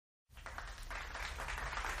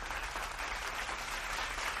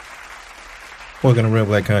Welcome to Real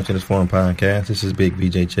Black Consciousness Forum Podcast. This is Big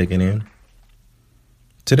VJ checking in.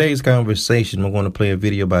 Today's conversation, we're going to play a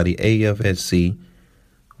video by the AFSC,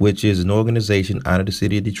 which is an organization out of the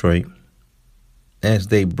city of Detroit, as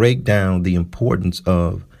they break down the importance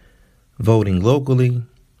of voting locally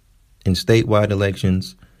in statewide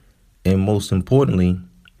elections, and most importantly,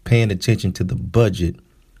 paying attention to the budget,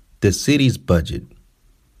 the city's budget,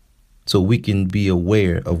 so we can be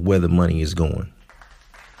aware of where the money is going.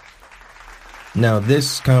 Now,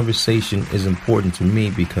 this conversation is important to me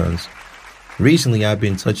because recently I've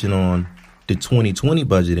been touching on the 2020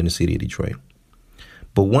 budget in the city of Detroit.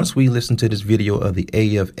 But once we listen to this video of the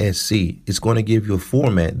AFSC, it's going to give you a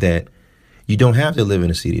format that you don't have to live in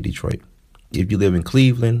the city of Detroit. If you live in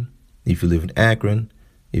Cleveland, if you live in Akron,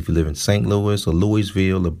 if you live in St. Louis or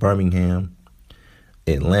Louisville or Birmingham,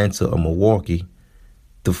 Atlanta or Milwaukee,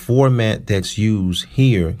 the format that's used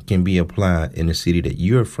here can be applied in the city that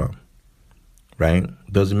you're from, right?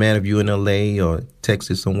 Doesn't matter if you're in LA or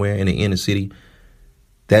Texas, somewhere in the inner city.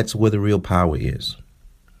 That's where the real power is,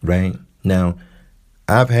 right? Now,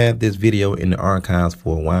 I've had this video in the archives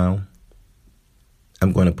for a while.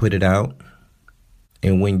 I'm going to put it out.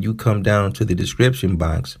 And when you come down to the description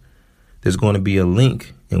box, there's going to be a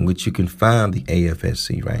link in which you can find the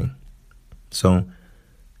AFSC, right? So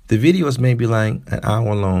the videos may be like an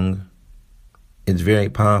hour long. It's very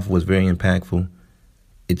powerful. It's very impactful.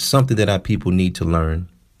 It's something that our people need to learn.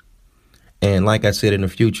 And like I said, in the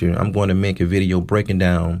future, I'm going to make a video breaking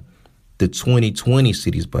down the 2020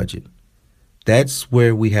 city's budget. That's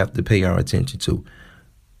where we have to pay our attention to.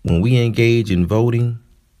 When we engage in voting,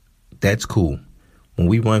 that's cool. When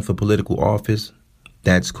we run for political office,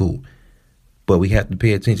 that's cool. But we have to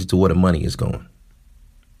pay attention to where the money is going.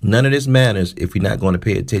 None of this matters if we're not going to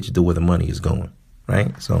pay attention to where the money is going,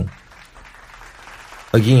 right? So,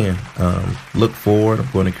 again, look forward.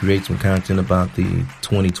 I'm going to create some content about the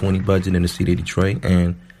 2020 budget in the city of Detroit.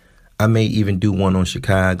 And I may even do one on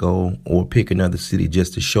Chicago or pick another city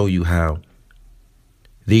just to show you how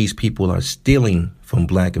these people are stealing from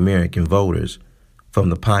Black American voters from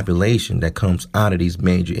the population that comes out of these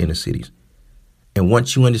major inner cities. And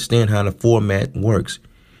once you understand how the format works,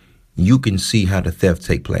 you can see how the theft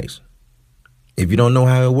take place. If you don't know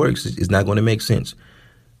how it works, it's not going to make sense.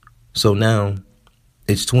 So now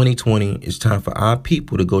it's 2020. It's time for our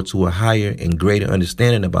people to go to a higher and greater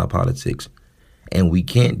understanding about politics. And we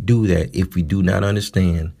can't do that if we do not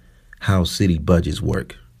understand how city budgets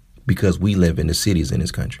work, because we live in the cities in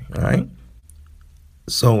this country. All right.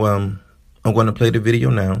 So I'm going to play the video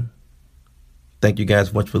now. Thank you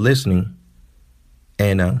guys much for listening.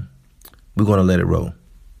 And we're going to let it roll.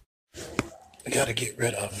 We got to get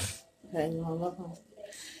rid of them. Okay,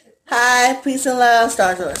 hi, peace and love,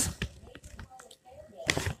 Star Wars.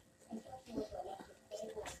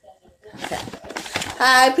 Okay.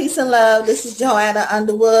 Hi, peace and love. This is Joanna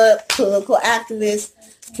Underwood, political activist,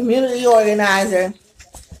 community organizer,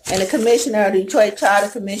 and the commissioner of the Detroit Charter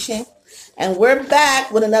Commission. And we're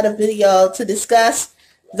back with another video to discuss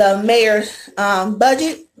the mayor's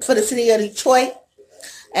budget for the city of Detroit.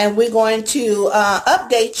 And we're going to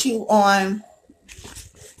update you on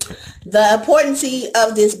the importance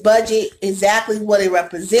of this budget, exactly what it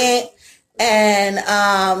represents. And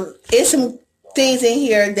it's some things in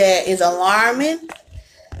here that is alarming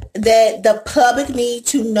that the public need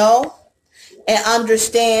to know and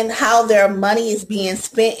understand how their money is being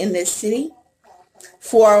spent in this city.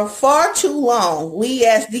 For far too long, we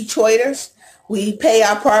as Detroiters, we pay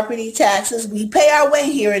our property taxes, we pay our way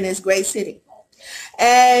here in this great city.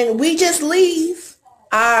 And we just leave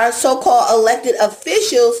our so-called elected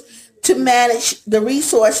officials to manage the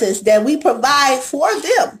resources that we provide for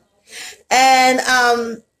them.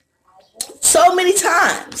 And so many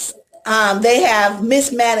times they have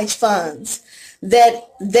mismanaged funds that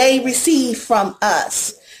they receive from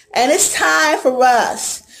us. And it's time for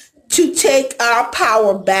us to take our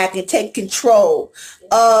power back and take control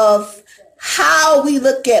of how we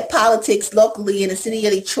look at politics locally in the city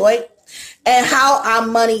of Detroit and how our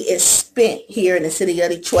money is spent here in the city of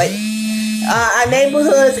Detroit. Our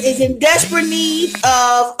neighborhoods is in desperate need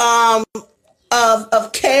of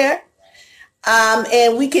care,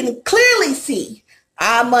 and we can clearly see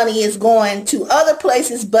our money is going to other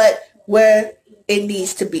places, but where it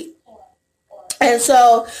needs to be. And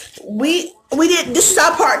so we did. This is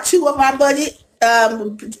our part 2 of our budget.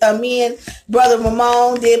 Me and Brother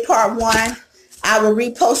Ramon did part 1. I will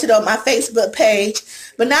repost it on my Facebook page.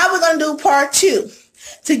 But now we're going to do part 2.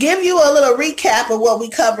 To give you a little recap of what we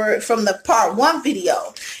covered from the part 1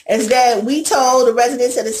 video, is that we told the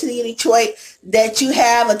residents of the city of Detroit that you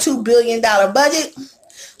have a $2 billion budget.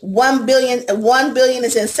 1 billion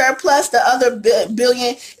is in surplus. The other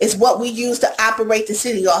billion is what we use to operate the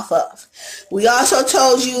city off of. We also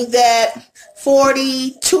told you that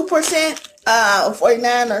 42%,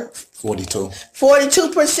 49 or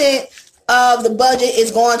 42% of the budget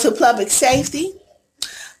is going to public safety.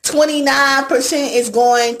 29% is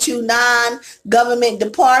going to non-government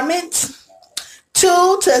departments.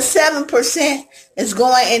 2 to 7% is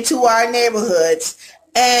going into our neighborhoods.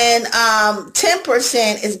 And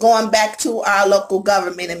 10% is going back to our local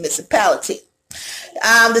government and municipality.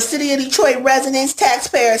 The city of Detroit residents,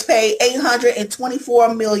 taxpayers pay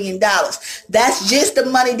 $824 million. That's just the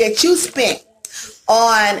money that you spent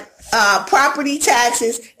on property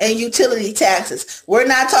taxes and utility taxes. We're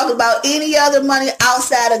not talking about any other money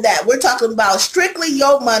outside of that. We're talking about strictly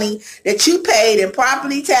your money that you paid in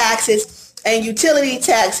property taxes and utility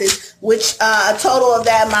taxes, which a total of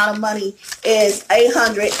that amount of money is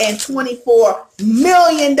 $824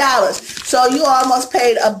 million. So you almost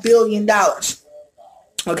paid $1 billion.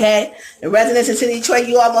 Okay? The residents of City of Detroit,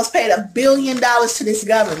 you almost paid $1 billion to this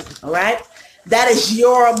government. All right? That is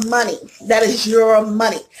your money. That is your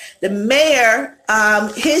money. The mayor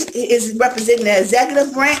is representing the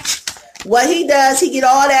executive branch. What he does, he get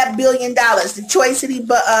all that $1 billion. Detroit City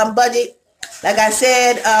budget, like I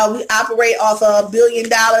said, we operate off of $1 billion.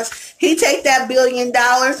 He take that $1 billion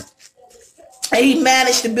and he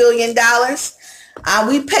managed $1 billion.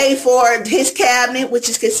 We pay for his cabinet, which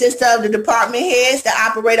consists of the department heads that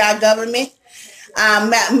operate our government.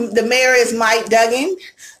 The mayor is Mike Duggan.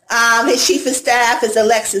 His chief of staff is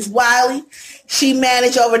Alexis Wiley. She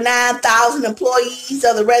managed over 9,000 employees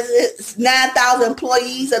of the residents, 9,000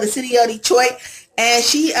 employees of the city of Detroit. And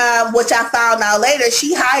she, which I found out later,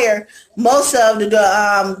 she hired most of the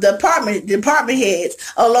department heads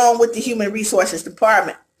along with the human resources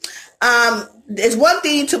department. There's one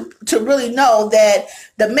thing to really know, that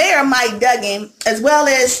the mayor, Mike Duggan, as well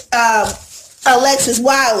as Alexis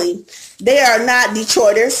Wiley, they are not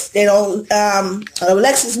Detroiters. They don't.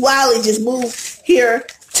 Alexis Wiley just moved here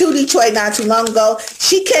to Detroit not too long ago.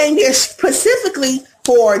 She came here specifically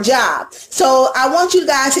for a job. So I want you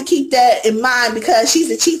guys to keep that in mind, because she's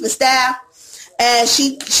the chief of staff, and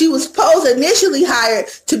she was supposed initially hired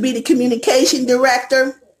to be the communication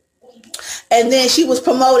director. And then she was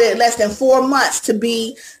promoted in less than 4 months to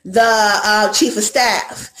be the chief of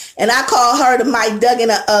staff. And I call her the Mike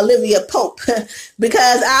Duggan Olivia Pope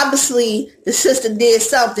because obviously the sister did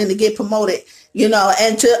something to get promoted,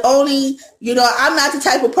 and to only, I'm not the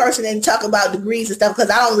type of person that talk about degrees and stuff,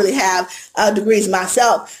 because I don't really have degrees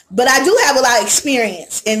myself. But I do have a lot of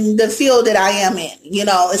experience in the field that I am in.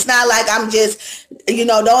 It's not like I'm just,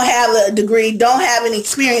 don't have a degree, don't have any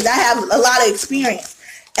experience. I have a lot of experience.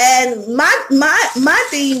 And my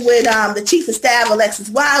thing with the chief of staff, Alexis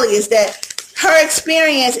Wiley, is that her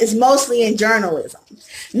experience is mostly in journalism,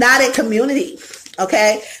 not in community.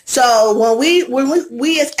 Okay, so when we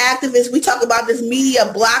as activists, we talk about this media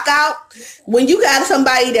blockout. When you got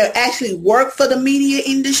somebody that actually work for the media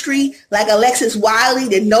industry, like Alexis Wiley,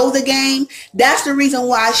 that know the game, that's the reason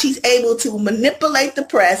why she's able to manipulate the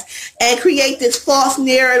press and create this false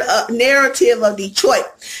narrative of Detroit.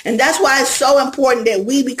 And that's why it's so important that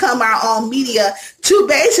we become our own media to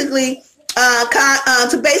basically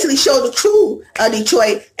show the true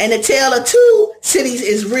Detroit, and the tale of two cities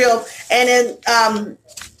is real. And then,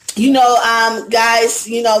 guys,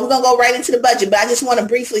 we're going to go right into the budget, but I just want to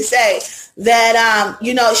briefly say that,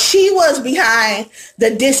 she was behind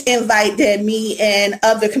the disinvite that me and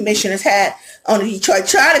other commissioners had on the Detroit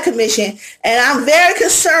Charter Commission. And I'm very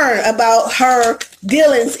concerned about her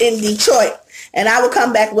dealings in Detroit. And I will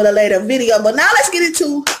come back with a later video. But now let's get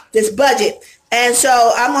into this budget. And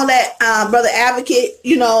so I'm going to let Brother Advocate,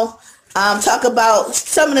 talk about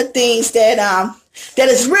some of the things that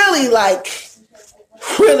is really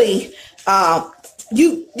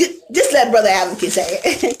you just let Brother Advocate say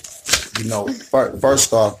it.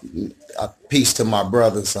 First off, peace to my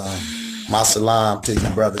brothers. My salam to you,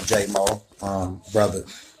 Brother J-Mo,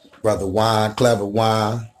 Brother Wine, Clever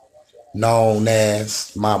Wine, known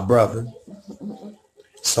as my brother.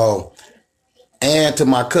 So, and to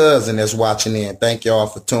my cousin that's watching in, thank y'all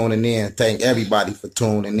for tuning in. Thank everybody for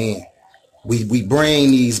tuning in. We bring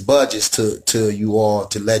these budgets to you all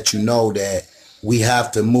to let you know that we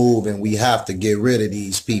have to move and we have to get rid of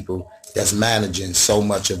these people that's managing so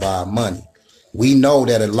much of our money. We know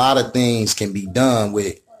that a lot of things can be done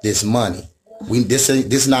with this money.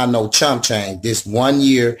 This not no chump change. This 1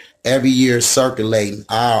 year, every year circulating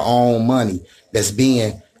our own money that's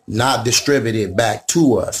being not distributed back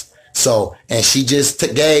to us. So, and she just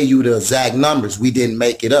gave you the exact numbers. We didn't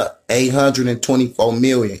make it up. $824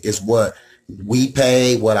 million is what we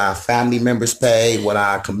pay, what our family members pay, what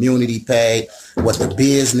our community pay, what the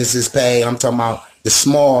businesses pay. I'm talking about the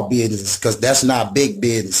small businesses, because that's not big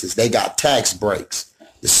businesses. They got tax breaks.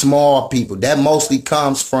 The small people, that mostly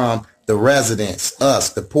comes from the residents,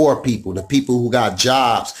 us, the poor people, the people who got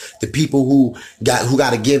jobs, the people who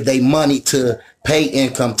got to give their money to pay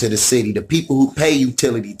income to the city, the people who pay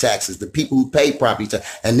utility taxes, the people who pay property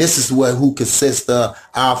tax. And this is who consists of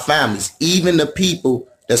our families, even the people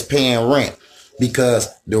that's paying rent, because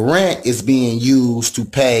the rent is being used to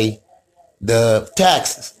pay the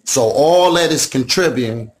taxes. So all that is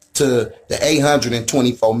contributing to the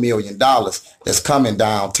 $824 million that's coming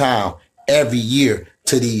downtown every year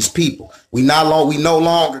to these people. We no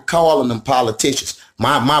longer calling them politicians.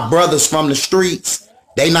 My brothers from the streets,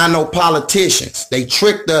 they not no politicians. They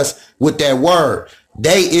tricked us with that word.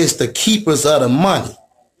 They is the keepers of the money.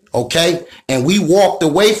 Okay? And we walked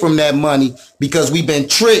away from that money because we've been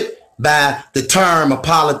tricked by the term of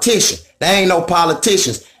politician. They ain't no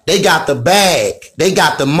politicians. They got the bag. They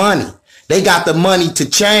got the money. They got the money to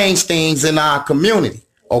change things in our community.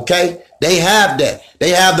 Okay? They have that. They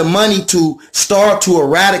have the money to start to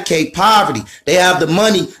eradicate poverty. They have the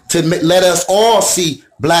money to let us all see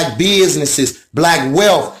black businesses, black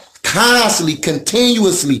wealth constantly,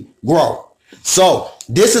 continuously grow. So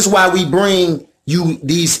this is why we bring you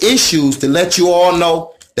these issues, to let you all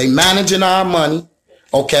know they managing our money.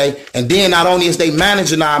 Okay. And then not only is they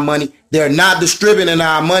managing our money, they're not distributing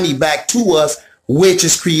our money back to us, which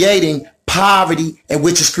is creating poverty and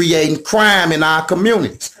which is creating crime in our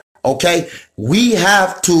communities. Okay. We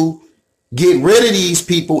have to get rid of these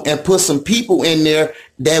people and put some people in there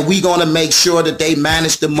that we going to make sure that they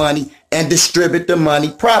manage the money and distribute the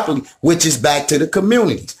money properly, which is back to the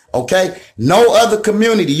communities. Okay. No other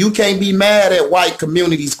community. You can't be mad at white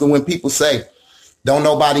communities when people say, don't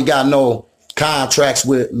nobody got no contracts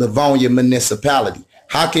with Livonia municipality.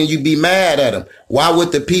 How can you be mad at them? Why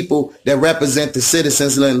would the people that represent the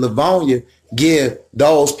citizens in Livonia give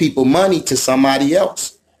those people money to somebody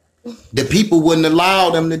else? The people wouldn't allow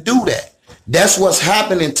them to do that. That's what's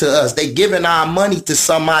happening to us. They giving our money to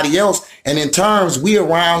somebody else. And in terms, we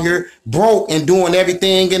around here broke and doing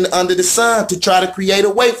everything under the sun to try to create a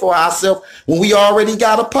way for ourselves when we already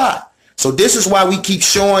got a pot. So this is why we keep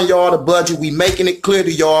showing y'all the budget. We making it clear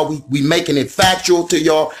to y'all. We making it factual to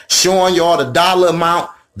y'all, showing y'all the dollar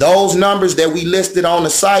amount. Those numbers that we listed on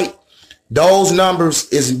the site, those numbers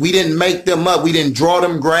we didn't make them up. We didn't draw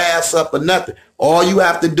them graphs up or nothing. All you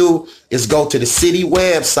have to do is go to the city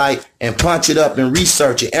website and punch it up and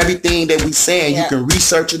research it. Everything that we saying, you can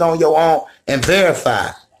research it on your own and verify.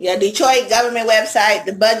 Yeah, Detroit government website,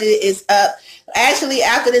 the budget is up. Actually,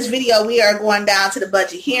 after this video, we are going down to the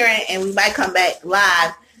budget hearing, and we might come back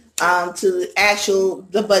live to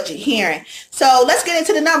the budget hearing. So let's get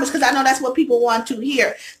into the numbers, because I know that's what people want to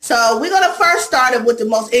hear. So we're going to first start with the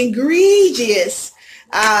most egregious,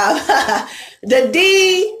 the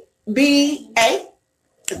DBA.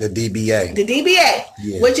 The DBA. The DBA,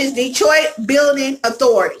 yeah. Which is Detroit Building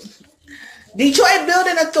Authority. Detroit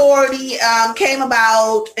Building Authority came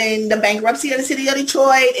about in the bankruptcy of the city of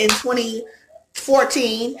Detroit in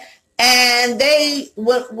 2014. And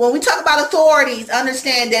when we talk about authorities,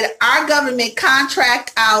 understand that our government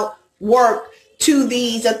contract out work to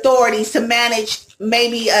these authorities to manage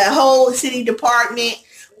maybe a whole city department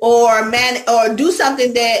or do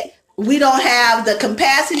something that we don't have the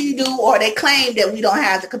capacity to do, or they claim that we don't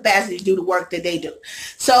have the capacity to do the work that they do.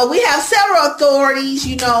 So we have several authorities,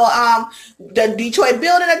 the Detroit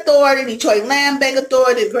Building Authority, Detroit Land Bank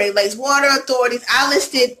Authority, the Great Lakes Water Authorities. I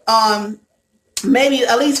listed maybe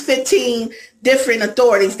at least 15 different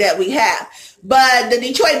authorities that we have. But the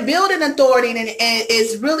Detroit Building Authority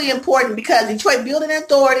is really important because Detroit Building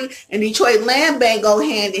Authority and Detroit Land Bank go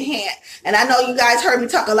hand in hand. And I know you guys heard me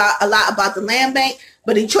talk a lot about the Land Bank,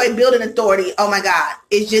 but Detroit Building Authority, oh my God,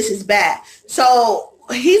 it's just as bad. So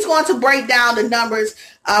he's going to break down the numbers.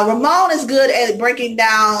 Ramon is good at breaking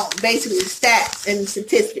down basically stats and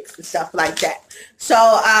statistics and stuff like that. So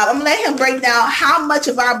I'm going to let him break down how much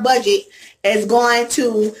of our budget is going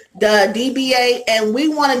to the DBA, and we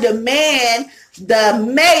want to demand the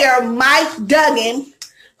mayor, Mike Duggan,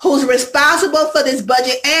 who's responsible for this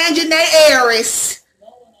budget, and Janae Harris,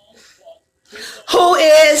 who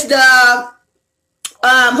is the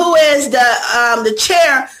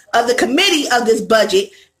chair of the committee of this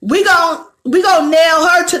budget. We gonna nail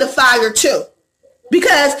her to the fire too,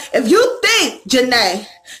 because if you think, Janae,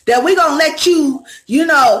 that we're going to let you,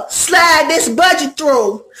 slide this budget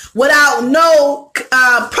through without no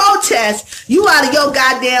protest, you out of your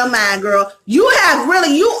goddamn mind, girl. You have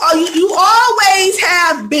really, you always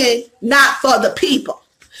have been not for the people.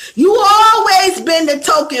 You always been the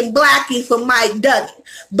token blackie for Mike Duggan.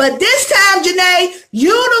 But this time, Janae, you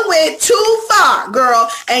done went too far, girl,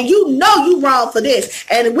 and you know you wrong for this.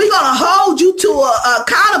 And we're going to hold you to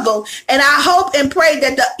accountable, and I hope and pray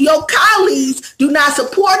that your colleagues do not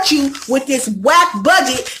support you with this whack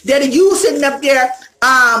budget that are you sitting up there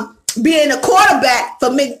being a quarterback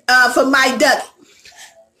for Mike Duggan.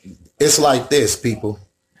 It's like this, people.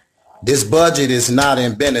 This budget is not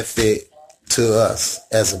in benefit to us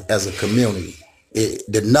as a community.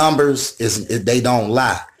 The numbers they don't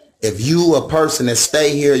lie. If you a person that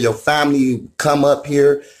stay here, your family come up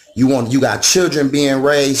here, you got children being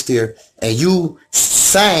raised here, and you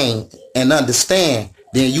sane and understand,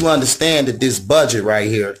 then you understand that this budget right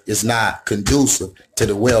here is not conducive to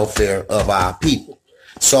the welfare of our people.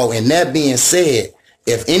 So in that being said,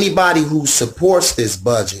 if anybody who supports this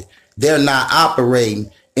budget, they're not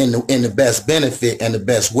operating in the best benefit and the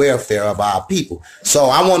best welfare of our people. So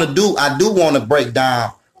I do want to break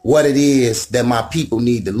down what it is that my people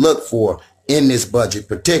need to look for in this budget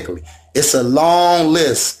particularly. It's a long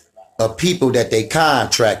list of people that they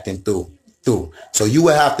contracting through. So you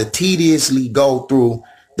will have to tediously go through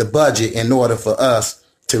the budget in order for us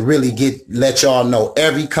to really let y'all know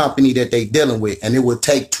every company that they dealing with, and it would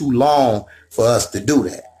take too long for us to do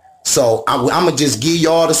that. So I'm going to just give you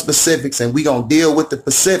all the specifics, and we're going to deal with the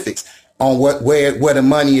specifics on where the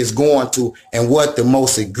money is going to and what the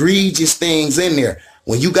most egregious things in there.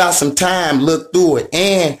 When you got some time, look through it.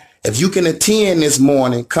 And if you can attend this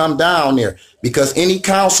morning, come down there, because any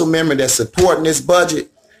council member that's supporting this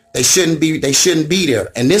budget, they shouldn't be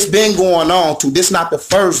there. And this been going on too. This not the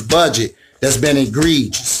first budget that's been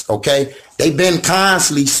egregious. Okay. They've been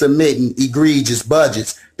constantly submitting egregious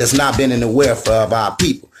budgets that's not been in the welfare of our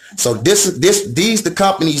people. So these the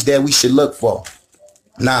companies that we should look for.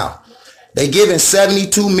 Now, they giving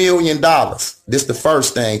 $72 million. This the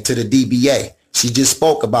first thing to the DBA. She just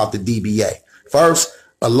spoke about the DBA. First,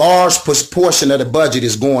 a large portion of the budget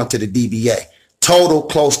is going to the DBA. Total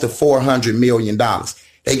close to $400 million.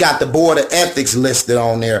 They got the Board of Ethics listed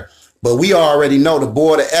on there, but we already know the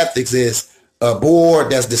Board of Ethics is a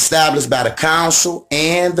board that's established by the council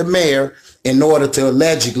and the mayor in order to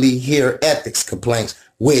allegedly hear ethics complaints,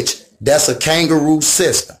 which that's a kangaroo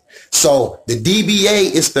system. So the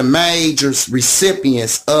DBA is the major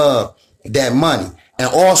recipients of that money, and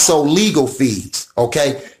also legal fees.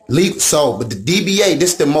 Okay. But the DBA,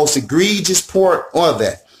 this is the most egregious part of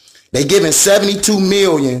that. They giving $72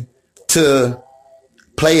 million to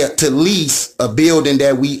lease a building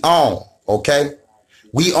that we own. Okay.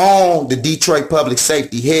 We own the Detroit Public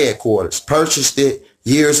Safety Headquarters, purchased it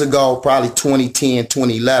years ago, probably 2010,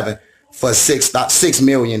 2011 for $6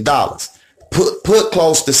 million. Put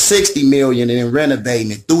close to $60 million in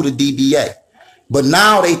renovating it through the DBA. But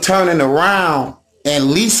now they turning around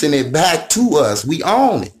and leasing it back to us. We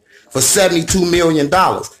own it for $72 million.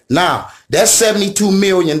 Now, that $72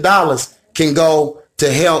 million can go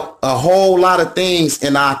to help a whole lot of things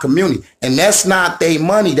in our community. And that's not their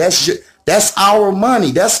money. That's our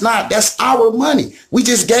money. That's our money. We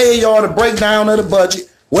just gave y'all the breakdown of the budget.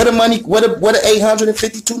 Where the money, where the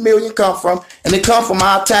 $852 million come from, and it come from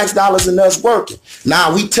our tax dollars and us working.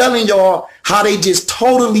 Now we telling y'all how they just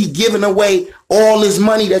totally giving away all this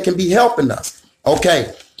money that can be helping us.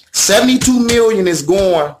 Okay, $72 million is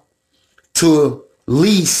going to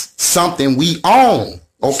lease something we own.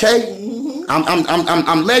 Okay,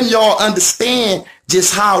 I'm letting y'all understand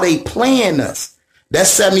just how they playing us.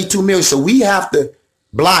 That's $72 million, so we have to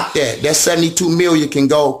block that. That $72 million can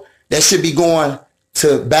go. That should be going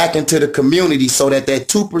back into the community so that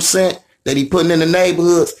 2% that he putting in the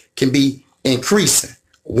neighborhoods can be increasing.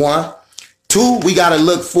 1. 2, we got to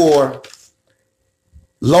look for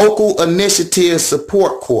Local Initiative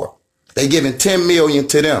Support Corp. They giving $10 million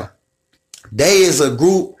to them. They is a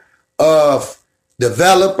group of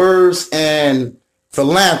developers and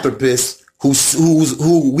philanthropists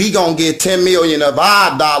who we gonna get $10 million of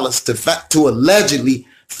our dollars to allegedly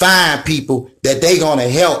find people that they gonna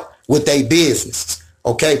help with their businesses.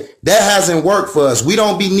 Okay, that hasn't worked for us. We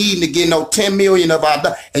don't be needing to get no $10 million of our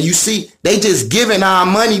dollars. And you see, they just giving our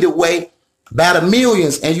money away by the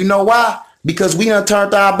millions. And you know why? Because we done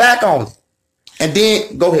turned our back on it. And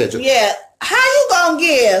then, go ahead, Joe. Yeah, how you gonna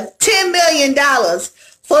give $10 million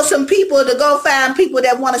for some people to go find people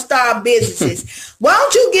that want to start businesses? Why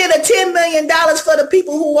don't you get a $10 million for the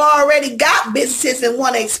people who already got businesses and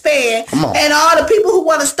want to expand, and all the people who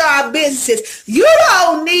want to start businesses? You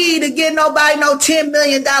don't need to get nobody no $10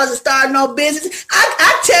 million to start no business.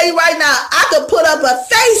 I tell you right now, I could put up a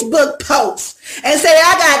Facebook post and say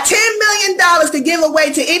I got $10 million to give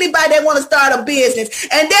away to anybody that want to start a business.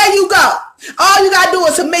 And there you go. All you got to do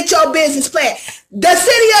is submit your business plan. The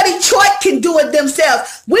city of Detroit can do it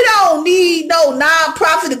themselves. We don't need no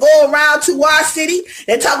nonprofit to go around to our city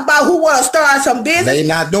and talk about who want to start some business. They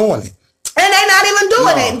not doing it. And they're not even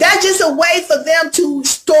doing it. That's just a way for them to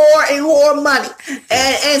store and hoard money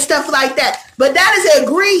and stuff like that. But that is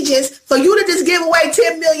egregious for you to just give away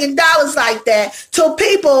 $10 million like that to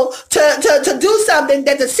people to do something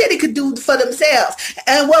that the city could do for themselves.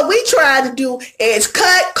 And what we try to do is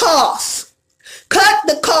cut costs. Cut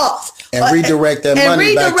the costs. And redirect that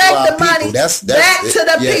money back to our people. That's back to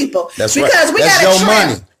the people. That's because right. we got to trim.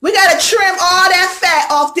 Money. We got to trim all that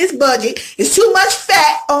fat off this budget. It's too much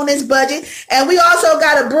fat on this budget. And we also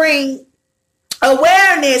got to bring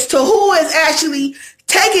awareness to who is actually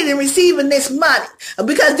taking and receiving this money,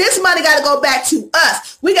 because this money got to go back to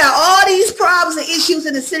us. We got all these problems and issues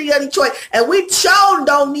in the city of Detroit, and we sure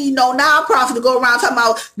don't need no nonprofit to go around talking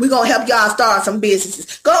about we're going to help y'all start some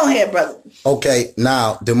businesses. Go ahead, brother. Okay,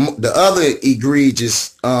 now the other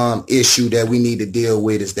egregious issue that we need to deal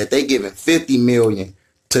with is that they giving $50 million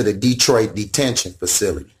to the Detroit detention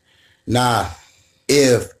facility. Now,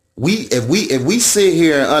 if we sit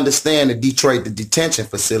here and understand the Detroit, the detention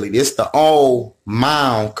facility, it's the old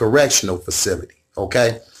Mound Correctional Facility,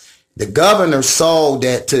 okay? The governor sold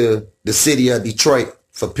that to the city of Detroit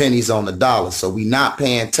for pennies on the dollar. So we not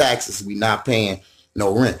paying taxes. We not paying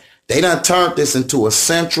no rent. They done turned this into a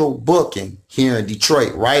central booking here in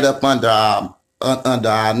Detroit, right up under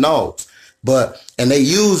our nose. And they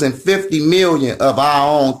using $50 million of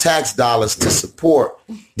our own tax dollars to support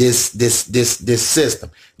this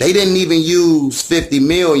system. They didn't even use $50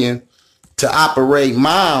 million to operate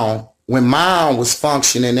Mound when Mound was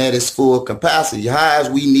functioning at its full capacity. How is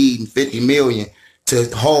we needing $50 million to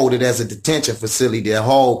hold it as a detention facility that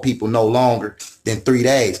hold people no longer than 3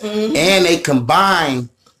 days? Mm-hmm. And they combine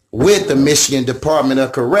with the Michigan Department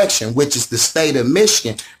of Correction, which is the state of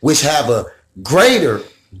Michigan, which have a greater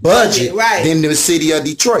budget than the city of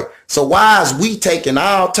Detroit. So why is we taking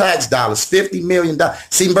our tax dollars, $50 million?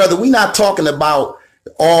 See, brother, we not talking about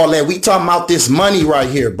all that. We talking about this money right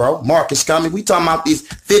here, bro. Marcus coming. We talking about these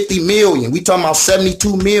 $50 million. We talking about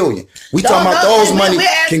 $72 million. We talking about those money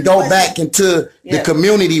can go back into the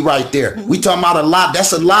community right there. Mm-hmm. We talking about a lot.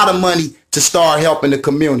 That's a lot of money to start helping the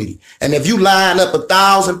community. And if you line up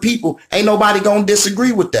 1,000 people, ain't nobody gonna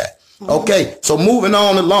disagree with that. Mm-hmm. Okay, so moving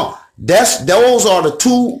on along. Those are the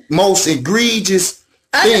two most egregious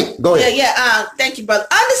things. Go ahead. Thank you, brother.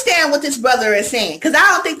 Understand what this brother is saying, because I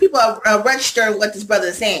don't think people are registered what this brother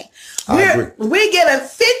is saying. We're giving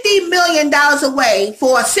 $50 million away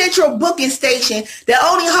for a central booking station that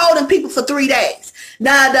only holding people for 3 days.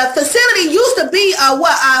 Now, the facility used to be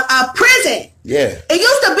a prison. Yeah. It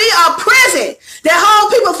used to be a prison that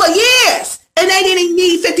hold people for years, and they didn't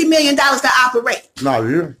need $50 million to operate. No,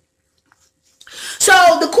 yeah. So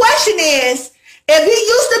the question is, if it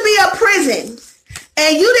used to be a prison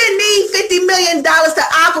and you didn't need $50 million to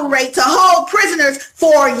operate to hold prisoners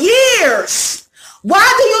for years, why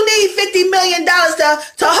do you need $50 million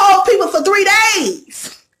to hold people for 3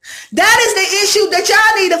 days? That is the issue that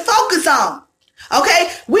y'all need to focus on.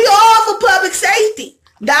 Okay, we all for public safety.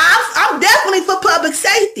 Now, I'm definitely for public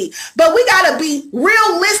safety, but we got to be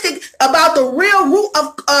realistic about the real root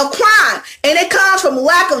of crime, and it comes from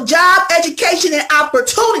lack of job, education, and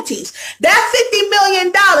opportunities. That $50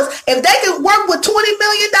 million, if they can work with $20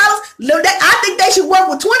 million, I think they should work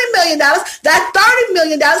with $20 million. That $30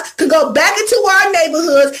 million could go back into our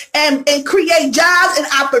neighborhoods and create jobs and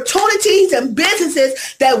opportunities and businesses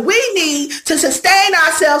that we need to sustain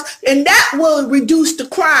ourselves, and that will reduce the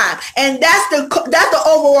crime. And that's the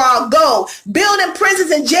overall goal. Building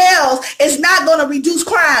prisons and jails is not going to reduce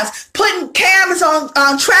crimes. Putting cameras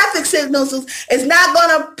on traffic signals is not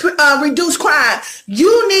going to reduce crime.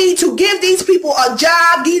 You need to give these people a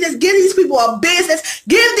job, give these people a business,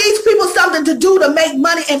 give these people something to do to make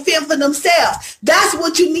money and fend for themselves. That's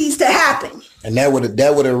what needs to happen. And that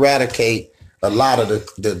would eradicate a lot of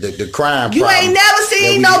the crime. You ain't never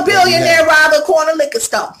seen no billionaire rob a corner liquor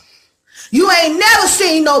store. You ain't never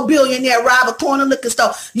seen no billionaire rob a corner liquor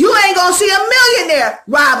store. You ain't gonna see a millionaire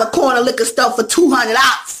rob a corner liquor store for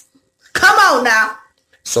 $200. Come on now.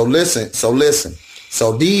 So listen.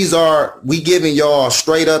 So we giving y'all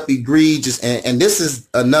straight up egregious, and this is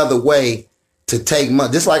another way to take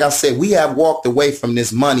money. Just like I said, we have walked away from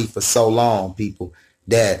this money for so long, people,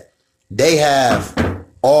 that they have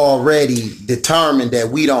already determined that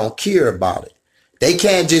we don't care about it. They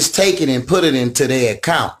can't just take it and put it into their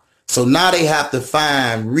account. So now they have to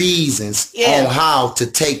find reasons on how to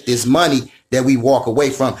take this money that we walk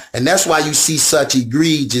away from. And that's why you see such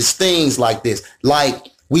egregious things like this. Like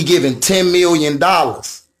we giving $10 million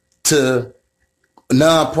to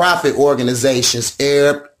nonprofit organizations,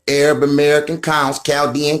 Arab American Council,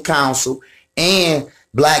 Chaldean Council, and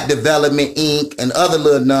Black Development Inc. and other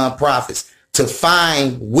little nonprofits to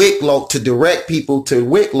find WIC to direct people to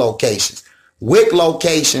WIC locations. WIC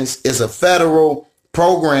locations is a federal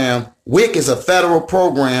program. WIC is a federal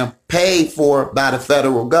program paid for by the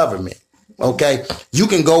federal government. Okay, you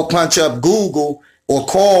can go punch up Google or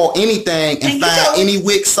call anything and find any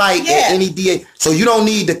WIC site or any DA. So you don't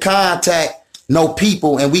need to contact no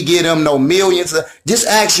people and we give them no millions. Just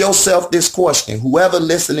ask yourself this question. Whoever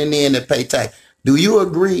listening in and pay tax, do you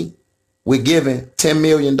agree with giving $10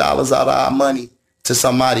 million out of our money to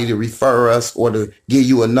somebody to refer us or to give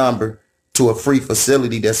you a number to a free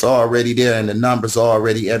facility that's already there and the numbers are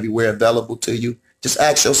already everywhere available to you? Just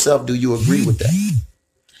ask yourself, do you agree with that?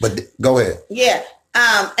 But go ahead. Yeah.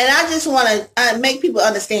 And I just want to make people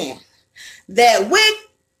understand that WIC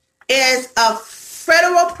is a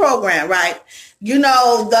federal program, right? You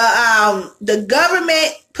know, the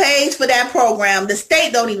government pays for that program. The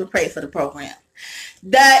state don't even pay for the program.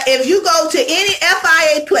 If you go to any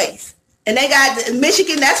FIA place, and they got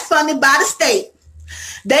Michigan, that's funded by the state.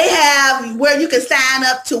 They have where you can sign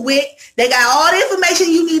up to WIC. They got all the information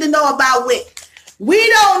you need to know about WIC. We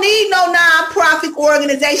don't need no nonprofit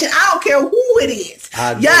organization. I don't care who it is.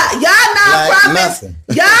 Y'all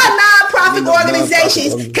nonprofit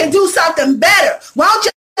organizations can do something better. Why don't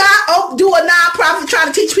you do a nonprofit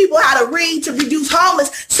trying to teach people how to read to reduce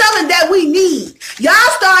homeless, something that we need. Y'all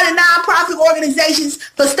started nonprofit organizations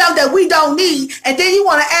for stuff that we don't need, and then you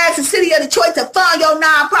want to ask the city of Detroit to fund your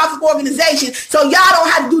nonprofit organization so y'all don't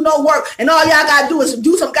have to do no work, and all y'all got to do is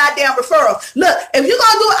do some goddamn referral. Look, if you're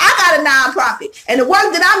going to do it, I got a nonprofit, and the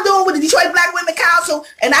work that I'm doing with the Detroit Black Women Council,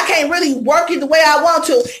 and I can't really work it the way I want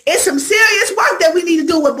to, it's some serious work that we need to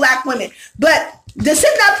do with black women. But to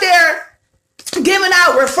sitting up there giving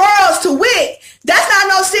out referrals to WIC, that's not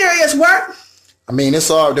no serious work. I mean, it's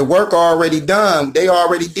all the work already done. They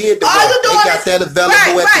already did the work. They got that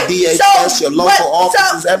available at the DHS, your local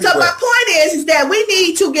offices, everywhere. So my point is that we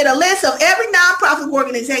need to get a list of every nonprofit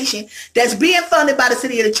organization that's being funded by the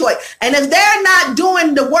city of Detroit. And if they're not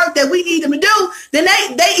doing the work that we need them to do, then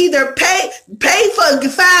they either pay for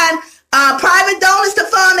find private donors to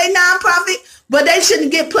fund a nonprofit, but they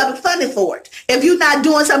shouldn't get public funding for it if you're not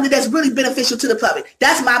doing something that's really beneficial to the public.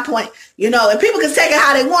 That's my point. You know, and people can take it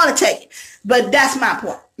how they want to take it, but that's my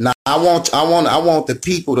point. Now, I want the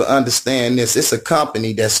people to understand this. It's a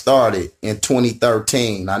company that started in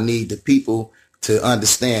 2013. I need the people to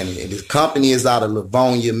understand it. The company is out of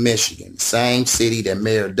Livonia, Michigan, the same city that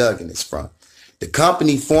Mayor Duggan is from. The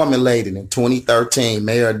company formulated in 2013.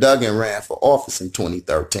 Mayor Duggan ran for office in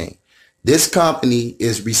 2013. This company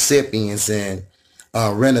is recipients in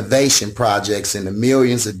renovation projects in the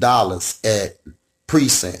millions of dollars at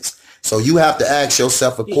precincts. So you have to ask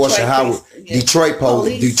yourself a question: how Detroit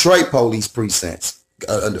Police Precincts,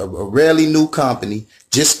 a really new company,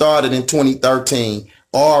 just started in 2013,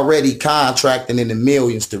 already contracting in the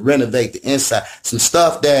millions to renovate the inside. Some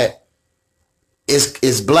stuff that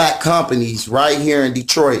is black companies right here in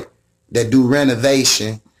Detroit that do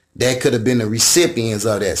renovation that could have been the recipients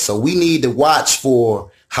of that. So we need to watch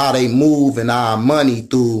for how they move and our money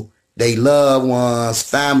through their loved ones,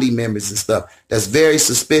 family members and stuff. That's very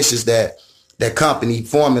suspicious that that company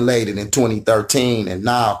formulated in 2013 and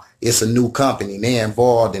now it's a new company and they're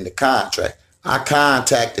involved in the contract. I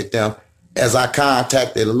contacted them as I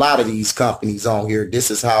contacted a lot of these companies on here.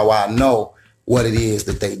 This is how I know what it is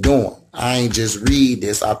that they doing. I ain't just read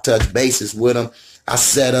this. I touch bases with them. I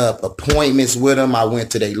set up appointments with them. I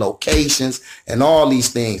went to their locations and all these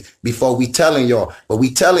things before we telling y'all. But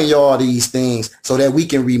we telling y'all these things so that we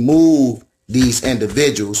can remove these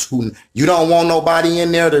individuals who you don't want nobody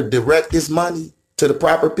in there to direct this money to the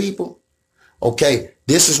proper people. Okay,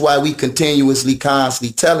 this is why we continuously,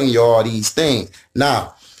 constantly telling y'all these things.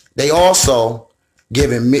 Now, they also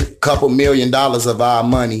giving a couple $1 million of our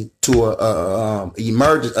money to a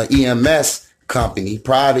EMS company,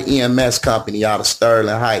 private EMS company out of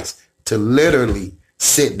Sterling Heights to literally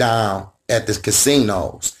sit down at the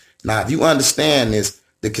casinos. Now, if you understand this,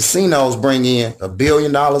 the casinos bring in $1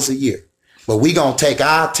 billion a year, but we gonna take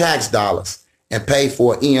our tax dollars and pay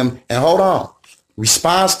for And hold on,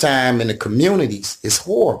 response time in the communities is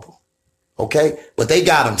horrible. Okay, but they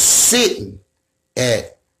got them sitting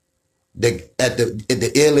at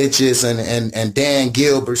the Illich's and Dan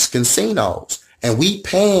Gilbert's casinos, and we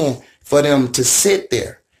paying for them to sit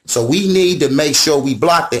there. So we need to make sure we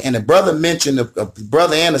block that. And the brother mentioned, the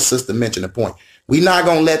brother and the sister mentioned the point. We're not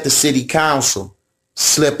going to let the city council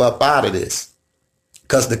slip up out of this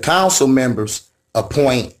because the council members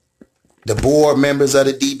appoint the board members of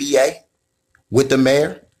the DBA with the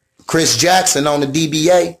mayor, Chris Jackson on the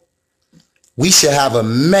DBA, we should have a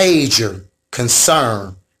major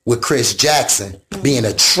concern with Chris Jackson being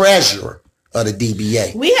a treasurer of the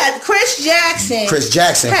DBA. We had Chris Jackson. Chris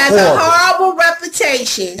Jackson has a horrible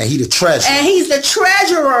reputation. And he's the treasurer. And he's the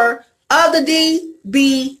treasurer of the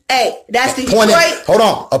DBA. That's Detroit.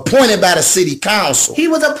 Appointed by the city council. He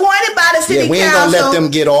was appointed by the city council. We ain't gonna let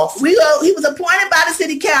them get off. He was appointed by the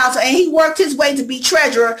city council, and he worked his way to be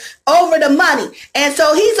treasurer over the money. And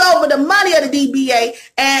so he's over the money of the DBA.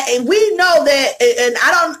 And we know that. And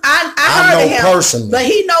I heard of him personally, but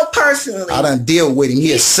he know personally. I done deal with him.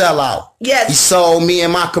 He a sellout. Yes, he sold me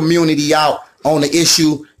and my community out on the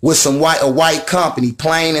issue with a white company,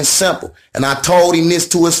 plain and simple. And I told him this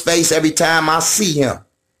to his face every time I see him.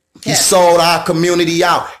 He sold our community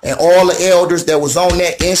out, and all the elders that was on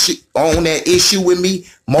that issue with me,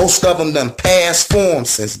 most of them done passed form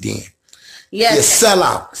since then. Yes, he's a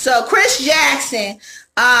sellout. So Chris Jackson,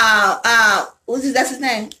 that's his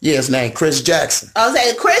name? Yeah, his name Chris Jackson. I was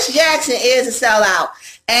saying Chris Jackson is a sellout,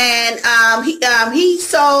 and he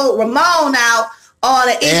sold Ramon out on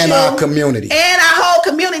an issue, and our community, and our whole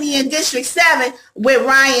community in District 7 with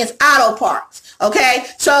Ryan's Auto Parts. Okay,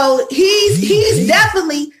 so he's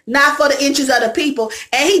definitely not for the interests of the people,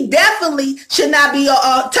 and he definitely should not be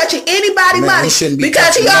touching anybody's money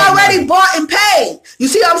because he already bought and paid. You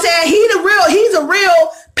see what I'm saying? He's a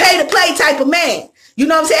real pay to play type of man. You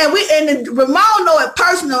know what I'm saying? And Ramon know it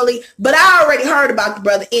personally, but I already heard about the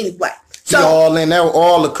brother anyway. So he all in there,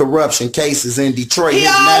 all the corruption cases in Detroit. He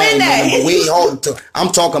all in there. We ain't holding to. I'm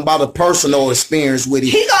talking about a personal experience with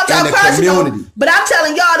him. He gonna talk personal, community. But I'm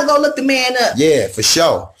telling y'all to go look the man up. Yeah, for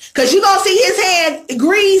sure. Cause you gonna see his hand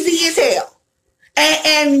greasy as hell.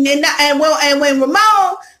 And when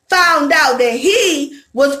Ramon found out that he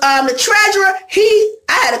was the treasurer,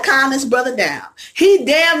 I had to calm this brother down. He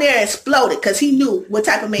damn near exploded because he knew what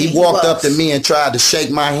type of man he was. He walked up to me and tried to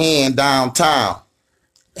shake my hand downtown.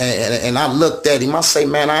 And I looked at him. I say,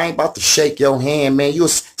 man, I ain't about to shake your hand, man. You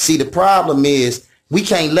see, the problem is we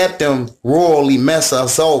can't let them royally mess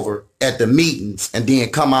us over at the meetings and then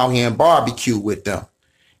come out here and barbecue with them.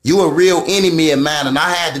 You a real enemy of mine, and I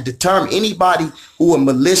had to determine anybody who will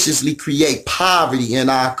maliciously create poverty in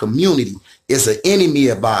our community is an enemy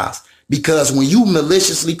of ours. Because when you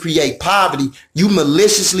maliciously create poverty, you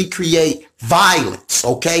maliciously create violence,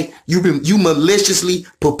 okay? You maliciously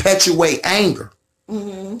perpetuate anger.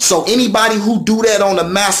 Mm-hmm. So anybody who do that on a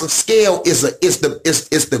massive scale is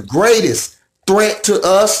the greatest threat to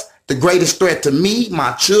us, the greatest threat to me,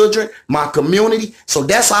 my children, my community. So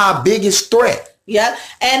that's our biggest threat. Yeah,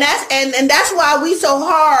 and that's why we so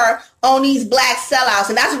hard on these black sellouts,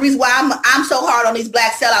 and that's the reason why I'm so hard on these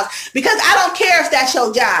black sellouts, because I don't care if that's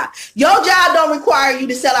your job. Your job don't require you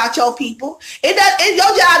to sell out your people. Your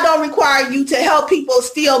job don't require you to help people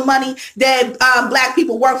steal money that black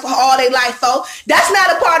people work for all their life for. That's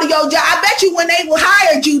not a part of your job. I bet you when they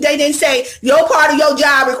hired you, they didn't say your part of your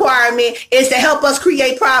job requirement is to help us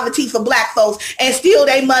create poverty for black folks and steal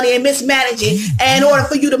their money and mismanage it in order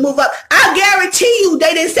for you to move up. I guarantee you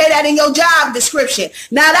they didn't say that in your job description.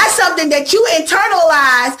 Now that's something that you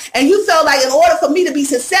internalize, and you feel like in order for me to be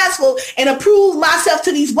successful and approve myself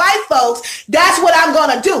to these white folks, that's what I'm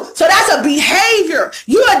going to do. So that's a behavior.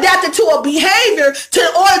 You adapted to a behavior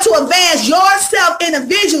in order to advance yourself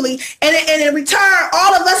individually, and in return,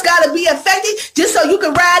 all of us got to be affected just so you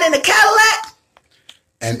can ride in a Cadillac.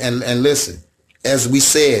 And listen, as we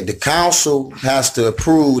said, the council has to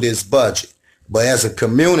approve this budget. But as a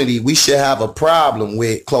community, we should have a problem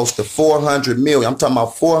with close to $400 million. I'm talking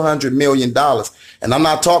about $400 million. And I'm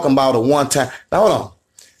not talking about a one-time. Now, hold on.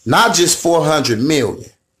 Not just $400 million.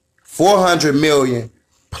 $400 million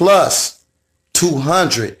plus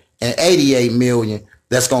 $288 million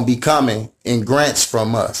that's going to be coming in grants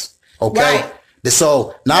from us. Okay? Right.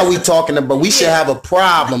 So now we talking about, we should have a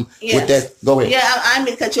problem with that. Go ahead. Yeah, I'm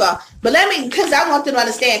going to cut you off. But because I want them to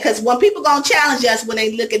understand, because when people going to challenge us when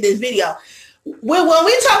they look at this video, when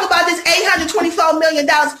we talk about this $824 million,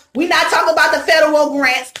 we're not talking about the federal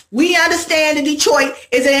grants. We understand that Detroit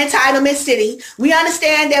is an entitlement city. We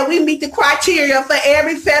understand that we meet the criteria for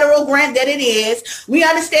every federal grant that it is. We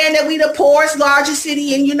understand that we the poorest, largest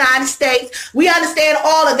city in the United States. We understand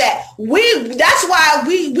all of that. That's why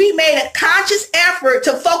we made a conscious effort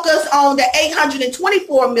to focus on the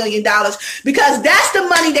 $824 million, because that's the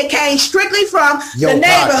money that came strictly from the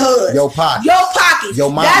neighborhood. Your pockets. Your pockets.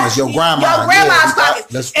 Your mamas, your grandma's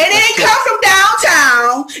pockets. It didn't come from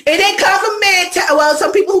downtown. It didn't come from midtown. Well,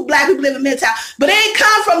 some people who black people live in Midtown, but it didn't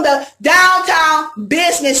come from the downtown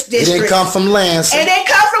business district. It didn't come from Lansing. It didn't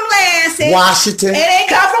come from Lansing. Washington. It didn't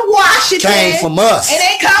come from Washington. Came from us. It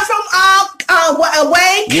didn't come from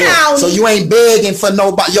Wayne County. So you ain't begging for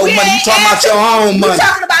nobody your money. You talking about your own money. You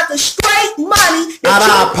talking about the straight money out of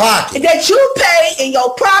our pocket that you pay in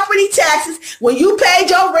your property taxes. When you paid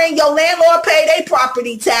your rent, your landlord paid their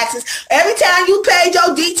property taxes. Every time you paid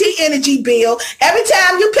your DT Energy bill, every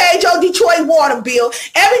time you paid your Detroit water bill,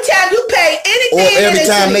 every time you paid anything, or every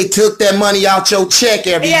time they took that money out your check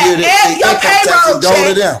every year, your payroll go check.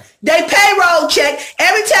 to them. They payroll check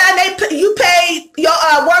every time you paid your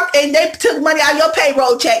work, and they took money out of your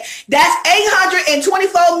payroll check. That's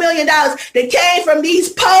 $824 million that came from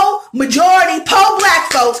these majority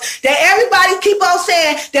black folks that everybody keep on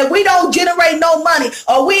saying that we don't generate no money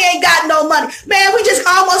or we ain't got no money. Man, we just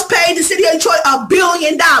almost paid the city of Detroit $1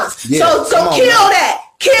 billion. Yeah, so kill that.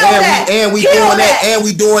 We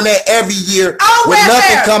doing that every year with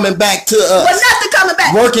nothing coming back to us. With nothing coming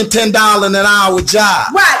back. Working $10 an hour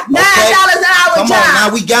job. Right, $9 an hour job. Come on,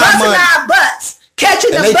 now we got money. Our butts.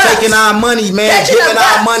 Catching and the bus. And they taking our money, man, giving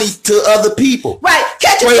our money to other people. Right,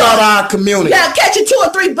 straight out of our community. Yeah, catching 2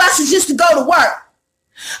 or 3 buses just to go to work.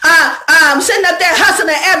 Sitting up there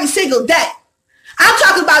hustling every single day. I'm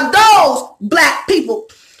talking about those black people.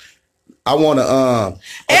 I want to I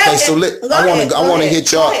want to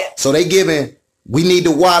hit y'all. So we need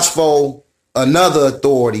to watch for another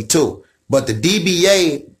authority too. But the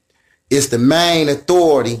DBA is the main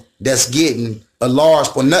authority that's getting a large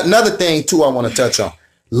point. Another thing too I want to touch on.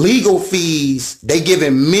 Legal fees, they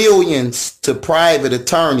giving millions to private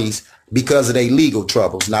attorneys because of their legal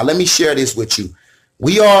troubles. Now let me share this with you.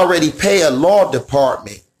 We already pay a law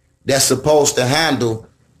department that's supposed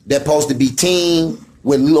to be teamed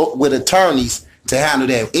with attorneys to handle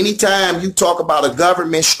that. Anytime you talk about a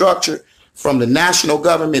government structure from the national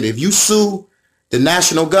government, if you sue the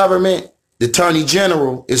national government, the attorney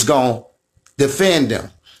general is going to defend them.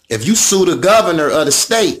 If you sue the governor of the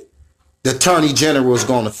state, the attorney general is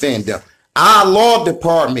going to defend them. Our law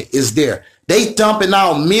department is there. They dumping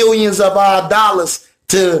out millions of our dollars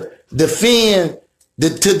to defend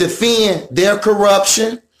their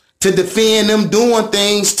corruption, to defend them doing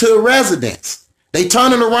things to residents. They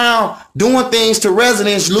turning around, doing things to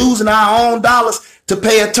residents, losing our own dollars to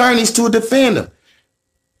pay attorneys to defend them.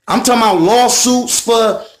 I'm talking about lawsuits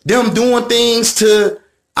for them doing things to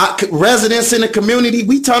residents in the community.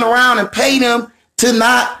 We turn around and pay them to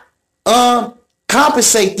not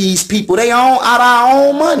compensate these people. They own out our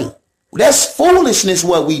own money. That's foolishness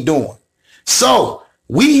what we doing. So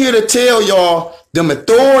we here to tell y'all them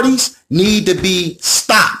authorities need to be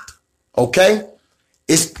stopped. Okay?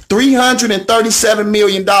 It's $337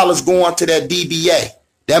 million going to that DBA.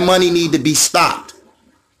 That money need to be stopped.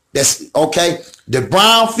 That's okay. The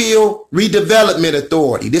Brownfield Redevelopment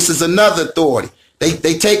Authority. This is another authority.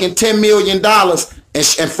 They taking $10 million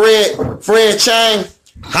and Fred Chang,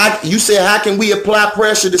 you said how can we apply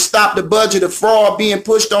pressure to stop the budget of fraud being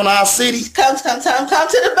pushed on our city? Come to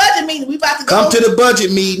the budget meeting. We about to come to the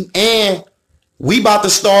budget meeting, and we about to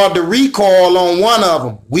start the recall on one of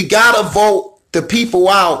them. We gotta vote the people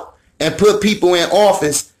out and put people in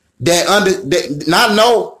office that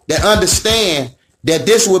understand that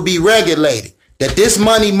this will be regulated, that this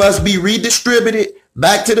money must be redistributed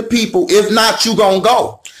back to the people. If not, you gonna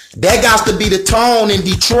go. That got to be the tone in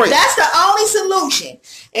Detroit. That's the only solution.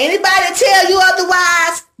 Anybody tell you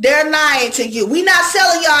otherwise, they're lying to you. We not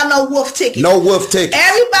selling y'all no wolf tickets. No wolf tickets.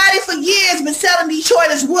 Everybody for years been selling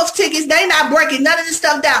Detroiters wolf tickets. They not breaking none of this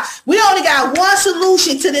stuff down. We only got one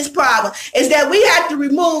solution to this problem, is that we have to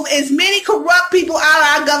remove as many corrupt people out of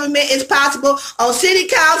our government as possible on city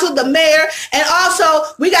council, the mayor, and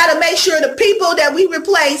also we got to make sure the people that we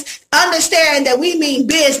replace understand that we mean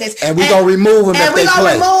business. And we're going to remove them if they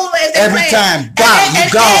play. Every time.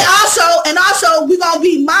 And also we're going to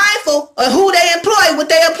be mindful of who they employ with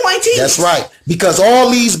their appointees. That's right. Because all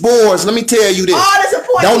these boards, let me tell you this. All this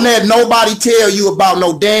appointees. Don't let nobody tell you about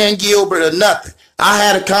no Dan Gilbert or nothing. I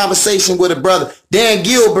had a conversation with a brother. Dan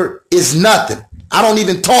Gilbert is nothing. I don't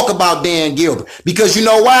even talk about Dan Gilbert. Because you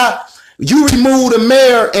know why? You remove the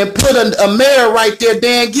mayor and put a mayor right there,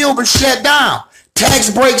 Dan Gilbert shut down. Tax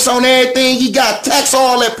breaks on everything he got. Tax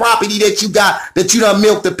all that property that you got, that you done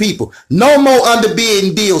milked the people. No more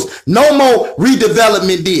underbidding deals. No more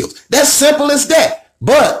redevelopment deals. That's simple as that.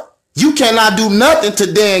 But you cannot do nothing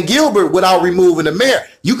to Dan Gilbert without removing the mayor.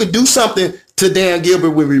 You can do something to Dan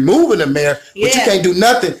Gilbert with removing the mayor, but you can't do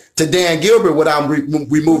nothing to Dan Gilbert without removing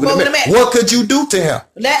the mayor. What could you do to him?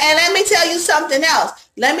 And let me tell you something else.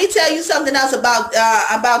 Let me tell you something else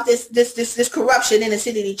about this corruption in the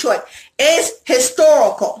city of Detroit. It's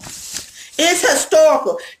historical. It's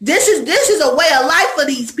historical. This is a way of life for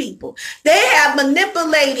these people. They have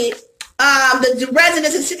manipulated the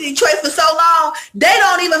residents of the city of Detroit for so long. They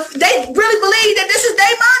really believe that this is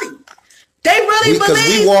their money. They really believe,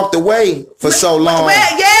 because we walked away for so long,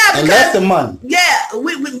 and left the money. Yeah,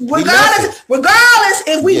 regardless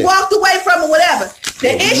if we walked away from it, whatever.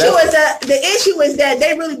 The issue is that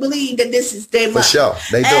they really believe that this is their money. For sure,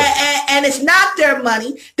 they do. And it's not their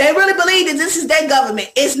money. They really believe that this is their government.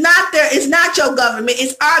 It's not your government.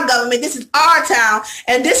 It's our government. This is our town,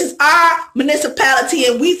 and this is our municipality,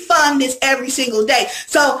 and we fund this every single day.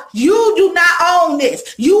 So you do not own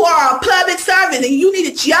this. You are a public servant, and y'all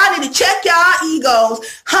need to check y'all egos,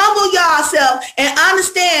 humble yourself, and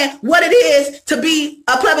understand what it is to be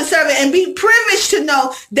a public servant, and be privileged to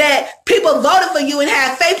know that people voted for you and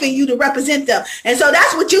have faith in you to represent them. And so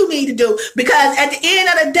that's what you need to do, because at the end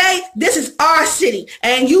of the day, this is our city,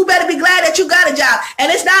 and you better be glad that you got a job. And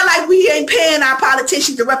it's not like we ain't paying our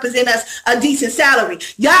politicians to represent us a decent salary.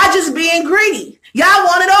 Y'all just being greedy. Y'all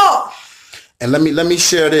want it all. And let me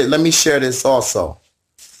share this. Let me share this also.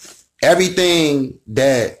 Everything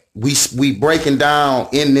that we breaking down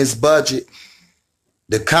in this budget,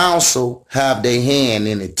 the council have their hand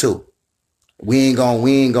in it too. We ain't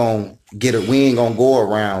gonna go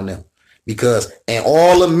around them, because, and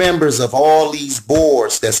all the members of all these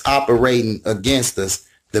boards that's operating against us,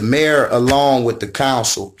 the mayor along with the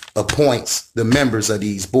council appoints the members of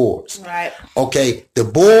these boards. Right. Okay. The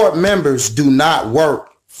board members do not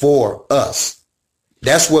work for us.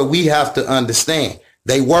 That's what we have to understand.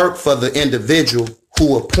 They work for the individual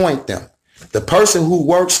who appoint them. The person who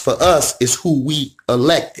works for us is who we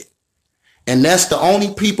elected. And that's the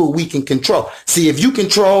only people we can control. See, if you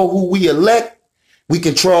control who we elect, we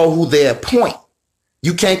control who they appoint.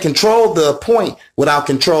 You can't control the appoint without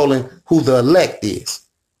controlling who the elect is.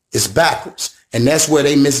 It's backwards. And that's where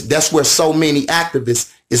that's where so many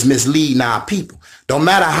activists is misleading our people. Don't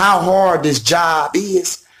matter how hard this job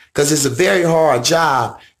is, because it's a very hard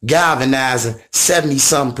job galvanizing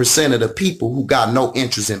 70-some% of the people who got no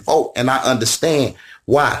interest in vote. And I understand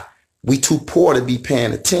why. We too poor to be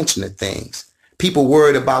paying attention to things. People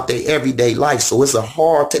worried about their everyday life. So it's a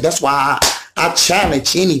hard that's why I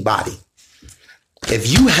challenge anybody.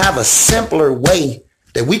 If you have a simpler way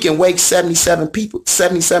that we can wake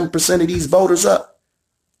 77% of these voters up,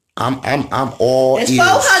 I'm all ears. It's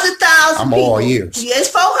 400,000 I'm people. all ears. Yeah, it's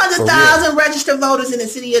 400,000 registered voters in the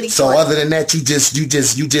city of Detroit. So other than that, you just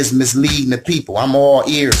misleading the people. I'm all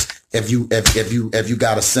ears if you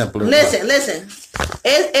got a simpler. Listen.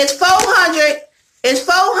 It's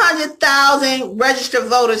 400,000 registered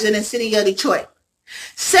voters in the city of Detroit.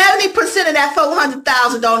 70% of that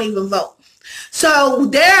 400,000 don't even vote. So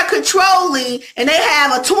they're controlling, and they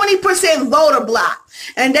have a 20% voter block.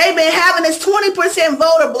 And they've been having this 20%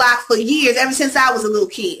 voter block for years, ever since I was a little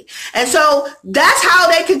kid. And so that's how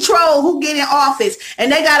they control who get in office. And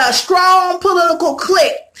they got a strong political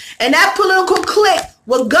clique. And that political clique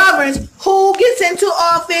will govern who gets into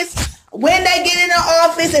office, when they get into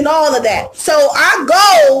office, and all of that. So our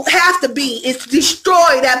goal is to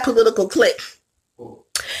destroy that political clique,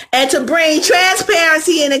 and to bring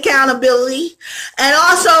transparency and accountability, and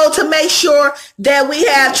also to make sure that we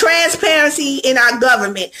have transparency in our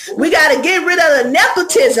government. We got to get rid of the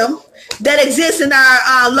nepotism that exists in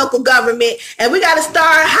our local government, and we got to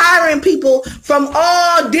start hiring people from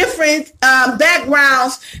all different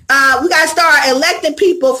backgrounds. We got to start electing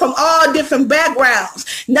people from all different backgrounds,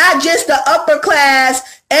 not just the upper class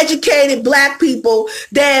educated black people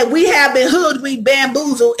that we have been hoodwinked,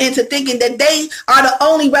 bamboozled into thinking that they are the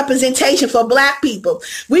only representation for black people.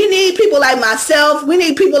 We need people like myself. We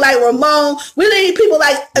need people like Ramon. We need people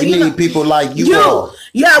like people like you. All.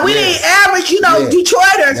 Yeah, we need average,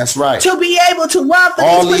 Detroiters. That's right. To be able to run for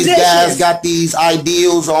all these these positions. Guys got these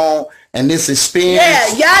ideals on and this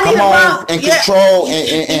experience. Yeah, y'all need to run and control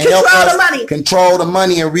and help us the money. Control the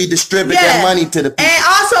money and redistribute that money to the people. And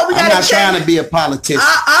also we got to trying to be a politician.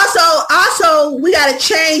 Also we got to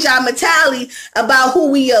change our mentality about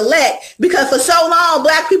who we elect, because for so long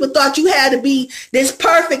black people thought you had to be this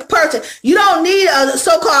perfect person. You don't need a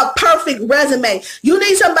so-called perfect resume. You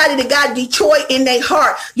need somebody that got Detroit in their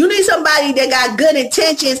heart. You need somebody that got good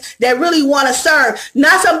intentions, that really want to serve,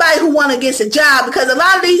 not somebody who want to get a job, because a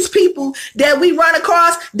lot of these people that we run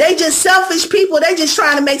across, they just selfish people. They just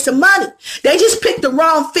trying to make some money. They just picked the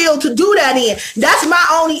wrong field to do that in. That's my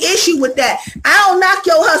only issue with that. I don't knock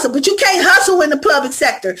your hustle, but you can't hustle hustle in the public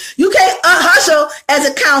sector. You can't hustle as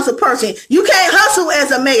a council person. You can't hustle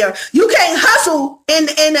as a mayor. You can't hustle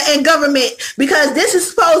in government, because this is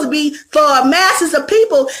supposed to be for masses of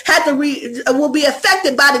people will be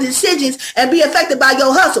affected by the decisions and be affected by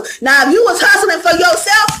your hustle. Now, if you was hustling for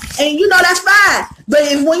yourself, and that's fine. But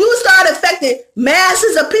when you start affecting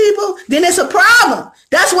masses of people, then it's a problem.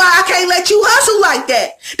 That's why I can't let you hustle like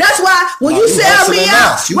that. That's why when you sell me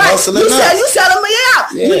out, you selling me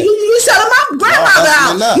out. Yeah. You selling my grandmother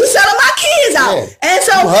out. You selling my kids out. Yeah. And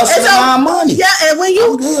so my money. Yeah, and when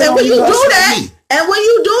you do that,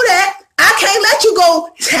 I can't let you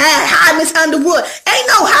go hide Miss Underwood. Ain't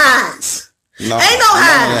no hides. No, ain't no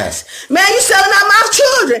hides. Man, you selling out my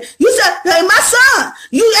children. You said, hey, my son.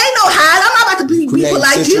 You ain't no hides. I'm not about to be people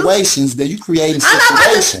like you. Situations that you creating situations. I'm not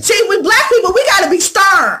about to, see, with black people, we got to be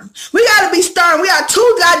stern. We got to be stern. We are too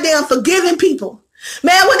goddamn forgiving people.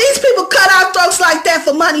 Man, when these people cut our throats like that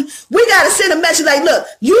for money, we got to send a message like, look,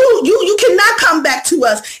 you cannot come back to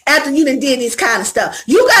us after you done did this kind of stuff.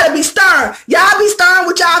 You got to be stern. Y'all be stern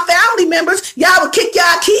with y'all family members. Y'all would kick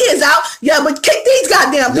y'all kids out. Yeah, but kick these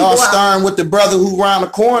goddamn people out. Y'all stern with the brother who around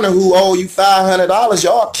the corner who owe you $500.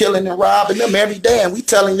 Y'all killing and robbing them every day, and we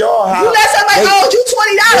telling y'all how. You let somebody owed you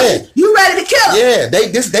 $20. Yeah. You ready to kill them.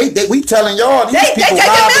 Yeah, we telling y'all these people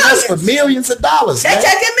robbing us for millions of dollars. They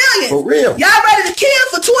taking millions. For real. Y'all ready to kill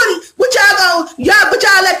for 20? What y'all go? But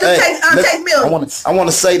y'all let them take millions. I want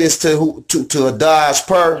to say this to a Dodge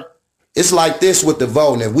Per. It's like this with the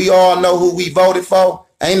voting. If we all know who we voted for,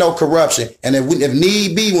 ain't no corruption. And if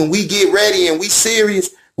need be, when we get ready and we serious,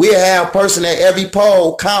 we'll have a person at every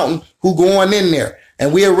poll counting who going in there,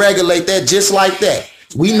 and we'll regulate that just like that.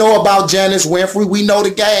 We know about Janice Winfrey. We know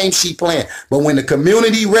the game she playing. But when the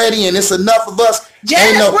community ready and it's enough of us,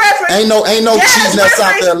 ain't no cheating us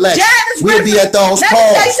out the election. We'll be at those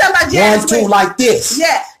polls. 1, 2 like this.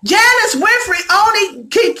 Yeah. Janice Winfrey only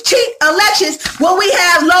cheat elections when we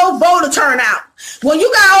have low voter turnout. When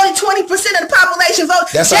you got only 20% of the population vote,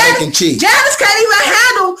 that's how they can cheat. Janice can't even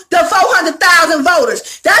handle the 400,000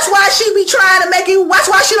 voters. That's why she be trying to make it. That's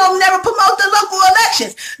why she don't never promote the local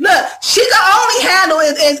elections. Look, she can only handle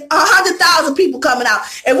is 100,000 people coming out.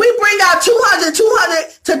 If we bring out 200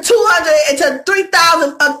 to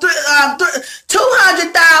 3,000,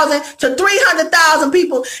 200,000 to 300,000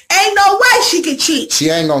 people, ain't no way she can cheat. She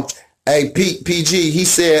ain't gonna. Hey, PG, he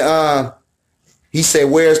said,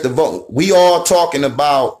 where's the vote? We all talking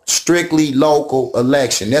about strictly local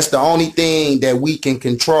election. That's the only thing that we can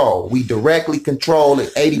control. We directly control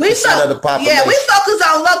it, 80% of the population. Yeah, we focus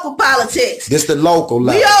on local politics. This the local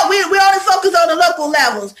level. We only focus on the local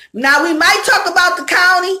levels. Now, we might talk about the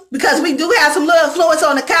county because we do have some little influence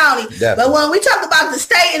on the county. Definitely. But when we talk about the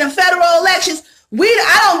state and the federal elections,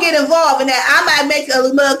 I don't get involved in that. I might make a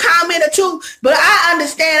little comment or two, but I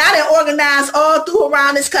understand. I done organize all through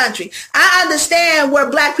around this country. I understand where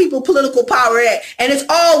black people political power at, and it's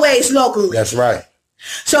always locally. That's right.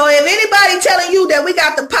 So if anybody telling you that we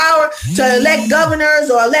got the power to elect governors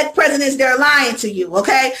or elect presidents, they're lying to you,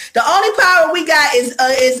 okay? The only power we got is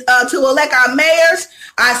to elect our mayors,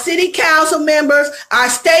 our city council members, our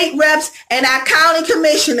state reps, and our county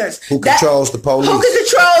commissioners. Who controls the police? Who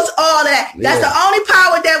controls all that? Yeah. That's the only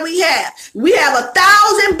power that we have. We have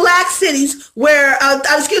 1,000 black cities where,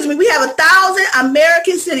 we have 1,000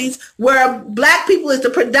 American cities where black people is the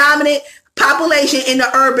predominant population in the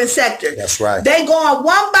urban sector. That's right. They going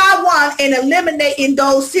one by one and eliminating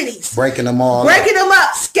those cities. Breaking them up,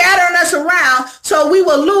 scattering us around so we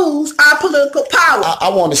will lose our political power. I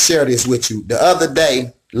want to share this with you. The other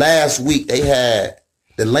day, last week, they had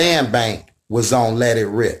the land bank was on Let It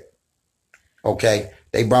Rip. Okay?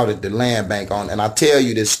 They brought it the land bank on. And I'll tell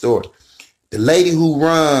you this story. The lady who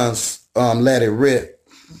runs Let It Rip,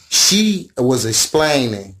 she was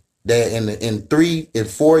explaining that in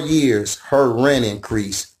 4 years, her rent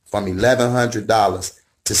increased from $1,100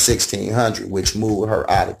 to $1,600, which moved her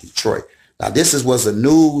out of Detroit. Now, this was a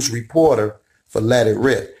news reporter for Let It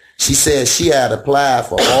Rip. She said she had applied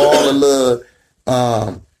for all the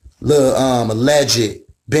alleged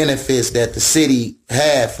benefits that the city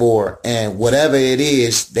had for her, and whatever it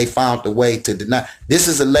is, they found a way to deny. This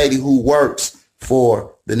is a lady who works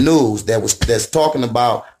for the news that's talking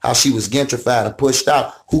about how she was gentrified and pushed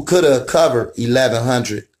out, who could have covered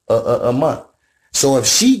 $1,100 a month. So if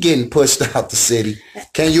she getting pushed out the city,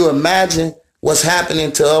 can you imagine what's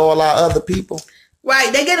happening to all our other people?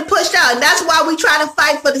 Right, they getting pushed out, and that's why we try to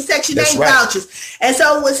fight for the Section 8 vouchers. And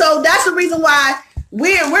so that's the reason why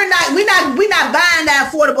we're not buying that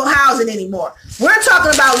affordable housing anymore. We're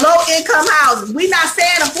talking about low income housing. We're not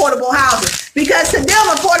saying affordable housing because to them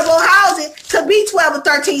affordable housing could be $1,200 or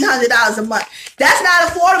 $1,300 a month. That's not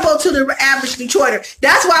affordable to the average Detroiter.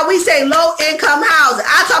 That's why we say low income housing.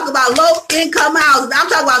 I talk about low income housing. I'm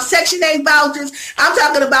talking about Section 8 vouchers. I'm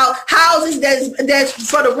talking about houses that's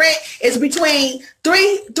for the rent is between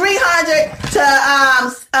 $300 to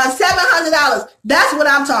 $700. That's what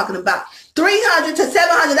I'm talking about. $300 to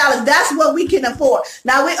 $700. That's what we can afford.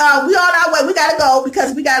 Now we on our way. We gotta go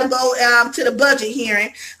because we gotta go to the budget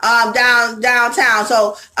hearing downtown.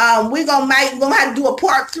 So we're gonna have to do a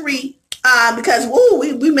part 3 because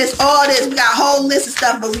we missed all this. We got a whole list of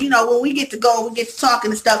stuff, but when we get to go, we get to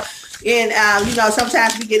talking and stuff, and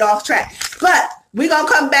sometimes we get off track. But we're going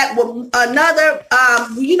to come back with another,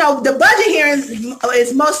 the budget hearings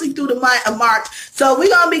is mostly through the month of March. So we're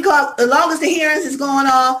going to be, as long as the hearings is going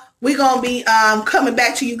on, we're going to be coming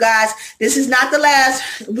back to you guys. This is not the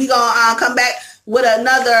last. We're going to come back with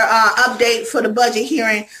another update for the budget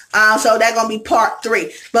hearing. So that's going to be part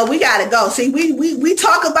 3. But we got to go. See, we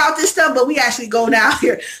talk about this stuff, but we actually go down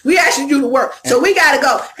here. We actually do the work. So we got to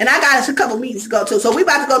go. And I got us a couple meetings to go to. So we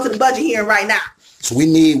about to go to the budget hearing right now. So we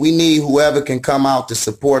need whoever can come out to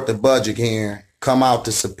support the budget hearing, come out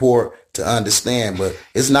to support, to understand. But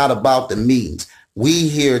it's not about the meetings. We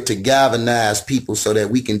here to galvanize people so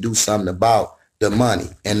that we can do something about the money.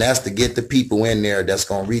 And that's to get the people in there that's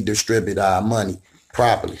going to redistribute our money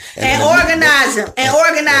properly. And organize them.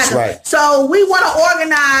 Organize them. Right. So we want to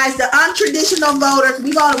organize the untraditional voters.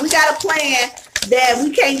 We got a plan that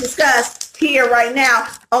we can't discuss here right now,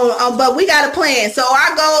 but we got a plan. So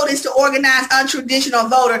our goal is to organize untraditional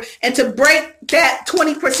voter and to break that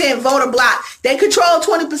 20% voter block. They control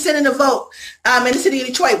 20% of the vote in the city of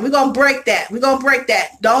Detroit. We're gonna break that.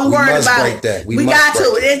 Don't worry about it. We got to.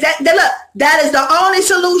 Look, that is the only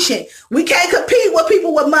solution. We can't compete with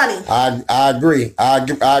people with money. I agree. I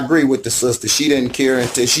agree with the sister. She didn't care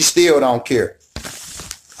until she still don't care.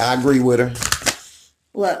 I agree with her.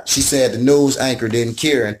 What? She said the news anchor didn't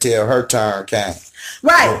care until her turn came.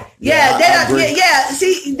 Right. Yeah.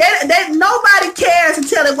 See, nobody cares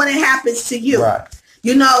until when it happens to you. Right.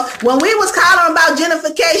 When we was calling about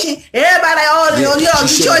gentrification, everybody,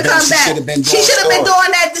 Detroit come back. She should have been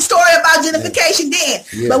doing the story about gentrification then.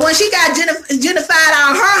 Yeah. But when she got gentrified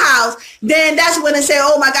out of her house, then that's when they say,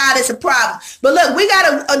 oh my God, it's a problem. But look,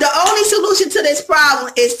 the only solution to this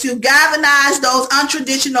problem is to galvanize those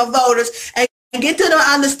untraditional voters and get to them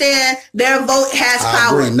understand their vote has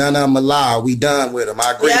power. I agree. None of them are lie. We done with them.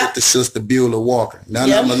 I agree with the sister Beulah Walker. None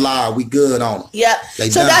of them are lie. We good on them. Yep.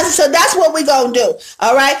 So that's what we gonna do.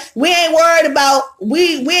 All right. We ain't worried about.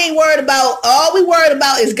 All we worried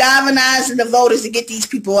about is galvanizing the voters to get these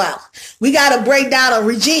people out. We gotta break down a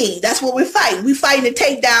regime. That's what we're fighting. We fighting to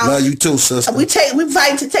take down. Love you too, sister. We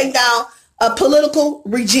fighting to take down a political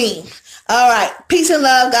regime. All right. Peace and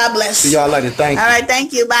love. God bless. See y'all later. Thank you. All right.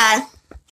 Thank you. Bye.